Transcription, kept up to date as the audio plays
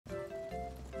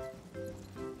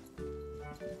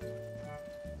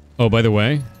Oh, by the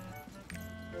way.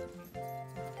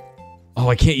 Oh,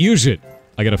 I can't use it.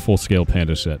 I got a full-scale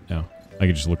panda set now. I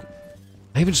can just look.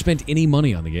 I haven't spent any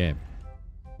money on the game.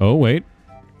 Oh, wait.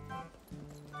 I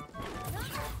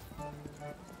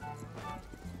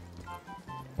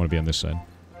want to be on this side.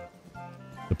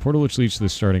 The portal which leads to the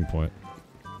starting point.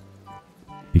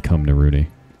 Become Naruni.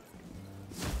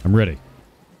 I'm ready.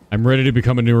 I'm ready to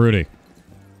become a Naruni.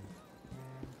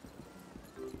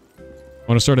 I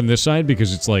want to start on this side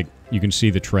because it's like, you can see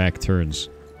the track turns.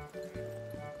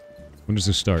 When does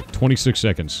this start? 26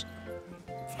 seconds.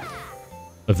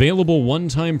 Available one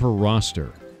time per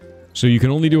roster. So you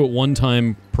can only do it one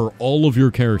time per all of your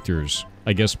characters.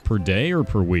 I guess per day or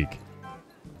per week?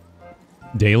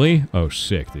 Daily? Oh,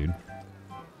 sick, dude.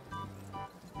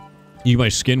 You buy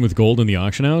skin with gold in the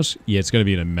auction house? Yeah, it's going to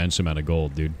be an immense amount of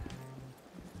gold, dude.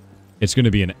 It's going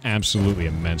to be an absolutely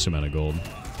immense amount of gold.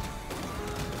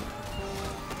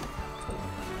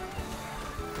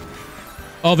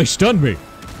 Oh, they stunned me.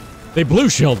 They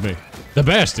blue-shelled me. The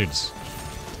bastards.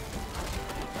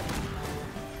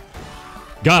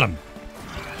 Got him.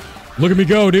 Look at me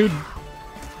go, dude.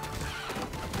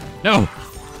 No.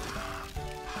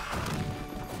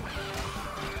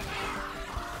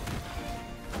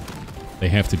 They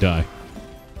have to die.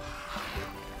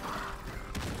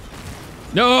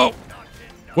 No!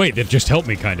 Wait, that just helped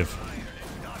me, kind of.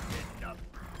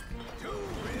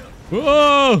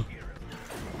 Whoa!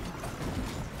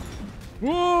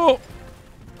 Whoa!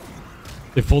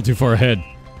 They pulled too far ahead.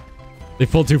 They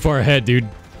pulled too far ahead, dude.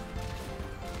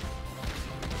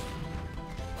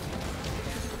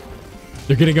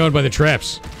 They're getting owned by the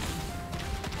traps.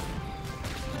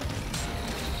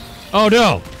 Oh,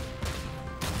 no!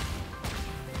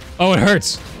 Oh, it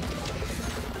hurts.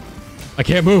 I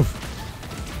can't move.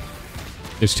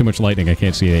 There's too much lightning. I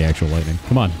can't see the actual lightning.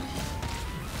 Come on.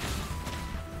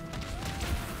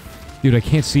 Dude, I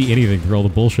can't see anything through all the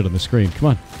bullshit on the screen. Come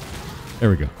on. There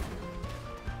we go.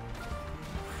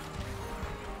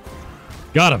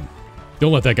 Got him.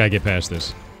 Don't let that guy get past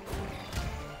this.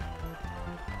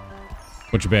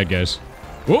 Bunch of bad guys.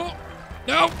 Whoa!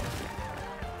 No!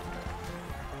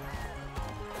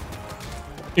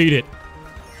 Eat it.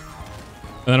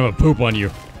 And then I'm gonna poop on you.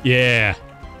 Yeah.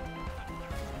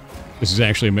 This is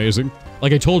actually amazing.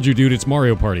 Like I told you, dude, it's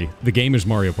Mario Party. The game is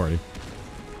Mario Party.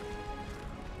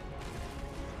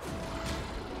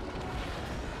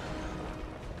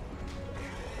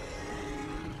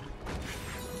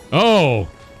 Oh!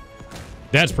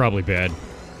 That's probably bad.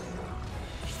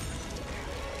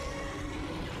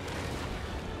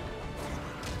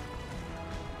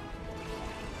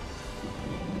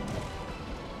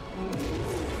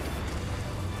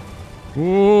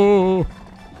 Whoa!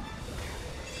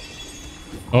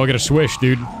 Oh, I got a swish,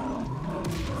 dude.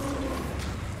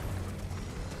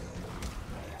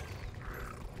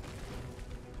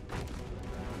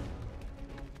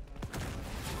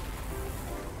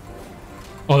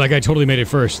 Oh, that guy totally made it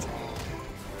first.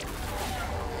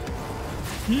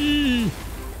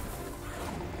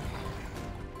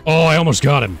 Oh, I almost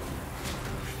got him.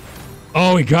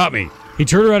 Oh, he got me. He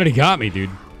turned around and he got me, dude.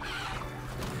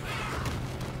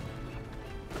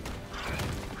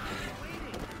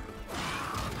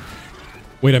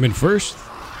 Wait, I'm in first?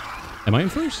 Am I in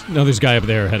first? No, there's a guy up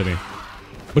there ahead of me.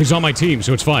 But he's on my team,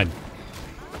 so it's fine.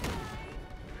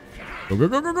 Go, go,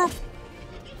 go, go, go!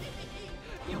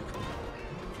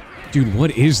 Dude,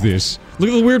 what is this? Look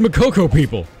at the weird Makoko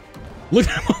people! Look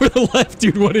at them over the left,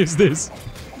 dude, what is this?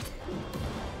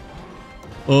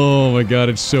 Oh my god,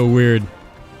 it's so weird.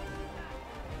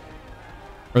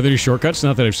 Are there any shortcuts?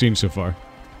 Not that I've seen so far.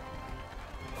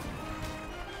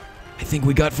 I think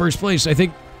we got first place, I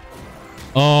think...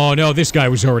 Oh, no, this guy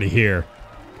was already here.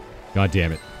 God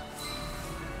damn it.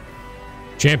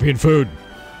 Champion food.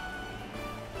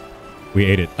 We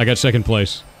ate it. I got second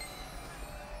place.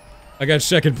 I got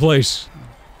second place.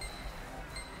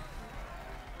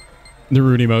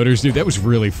 Naruni Motors. Dude, that was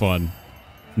really fun.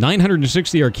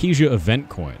 960 Arkesia event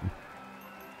coin.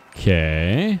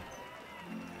 Okay.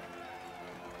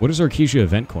 What does Arkesia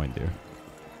event coin do?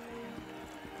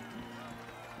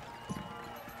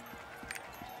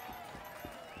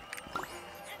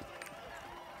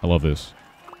 I love this.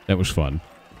 That was fun.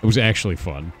 It was actually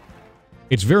fun.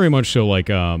 It's very much so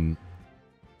like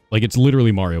it's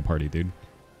literally Mario Party, dude.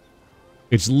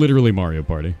 It's literally Mario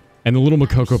Party. And the little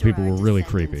Makoko people were really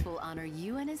creepy. Will honor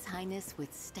you and His Highness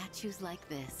with statues like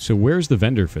this. So where's the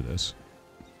vendor for this?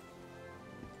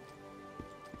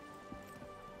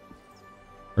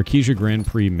 Arkesia Grand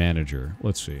Prix manager.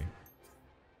 Let's see.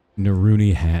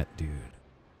 Naruni hat, dude.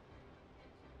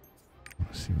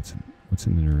 Let's see what's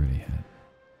in the Naruni hat.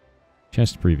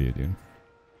 Chest preview, dude.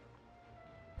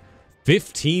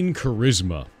 15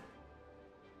 charisma.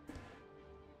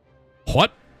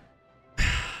 What?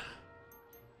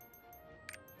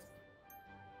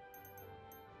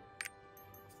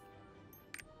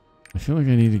 I feel like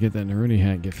I need to get that Naruni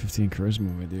hat and get 15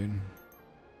 charisma, my dude.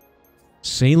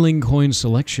 Sailing coin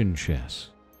selection chest.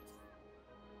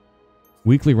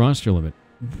 Weekly roster limit.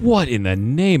 What in the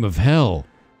name of hell?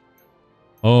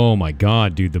 Oh my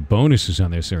god, dude. The bonuses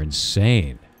on this are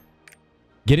insane.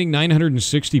 Getting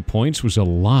 960 points was a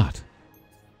lot.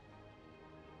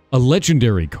 A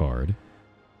legendary card.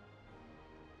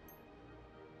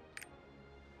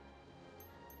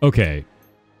 Okay.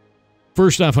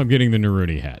 First off, I'm getting the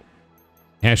Naruni hat.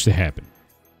 Has to happen.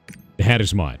 The hat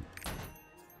is mine.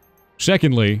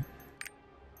 Secondly,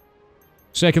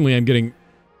 I'm getting...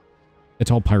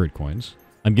 It's all pirate coins.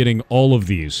 I'm getting all of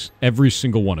these. Every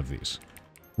single one of these.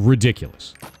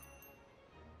 Ridiculous.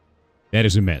 That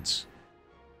is immense.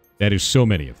 That is so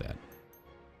many of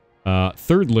that.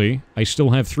 Thirdly, I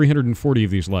still have 340 of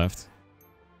these left.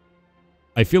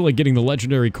 I feel like getting the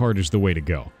legendary card is the way to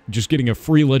go. Just getting a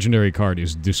free legendary card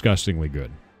is disgustingly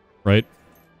good. Right?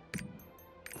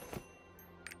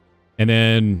 And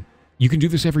then, you can do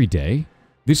this every day?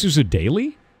 This is a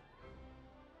daily?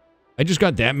 I just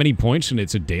got that many points and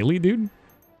it's a daily, dude?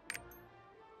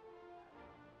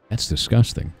 That's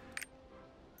disgusting.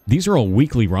 These are all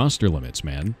weekly roster limits,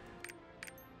 man.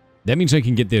 That means I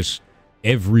can get this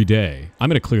every day. I'm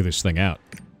going to clear this thing out.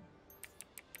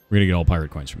 We're going to get all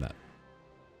pirate coins from that.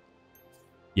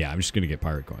 Yeah, I'm just going to get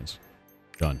pirate coins.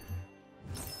 Done.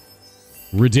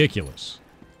 Ridiculous.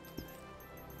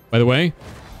 By the way,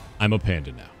 I'm a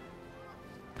panda now.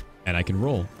 And I can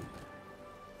roll.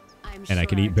 And I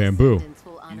can eat bamboo.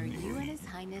 Will honor you and His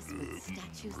Highness with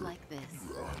statues like this.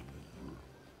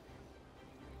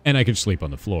 And I can sleep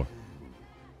on the floor.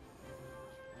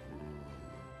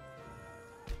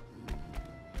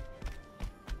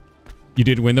 You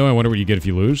did win, though? I wonder what you get if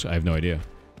you lose. I have no idea.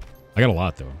 I got a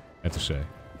lot, though, I have to say.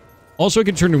 Also, I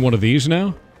can turn in one of these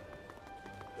now.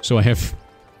 So I have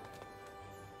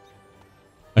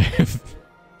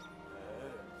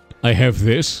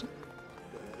this,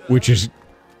 which is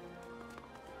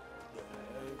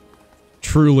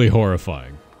truly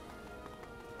horrifying.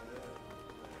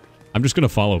 I'm just going to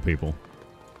follow people.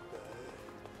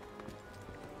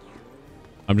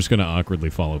 I'm just going to awkwardly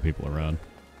follow people around.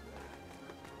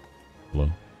 Hello?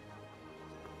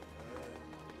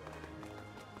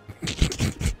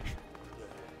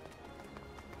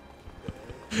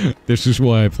 This is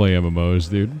why I play MMOs,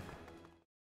 dude.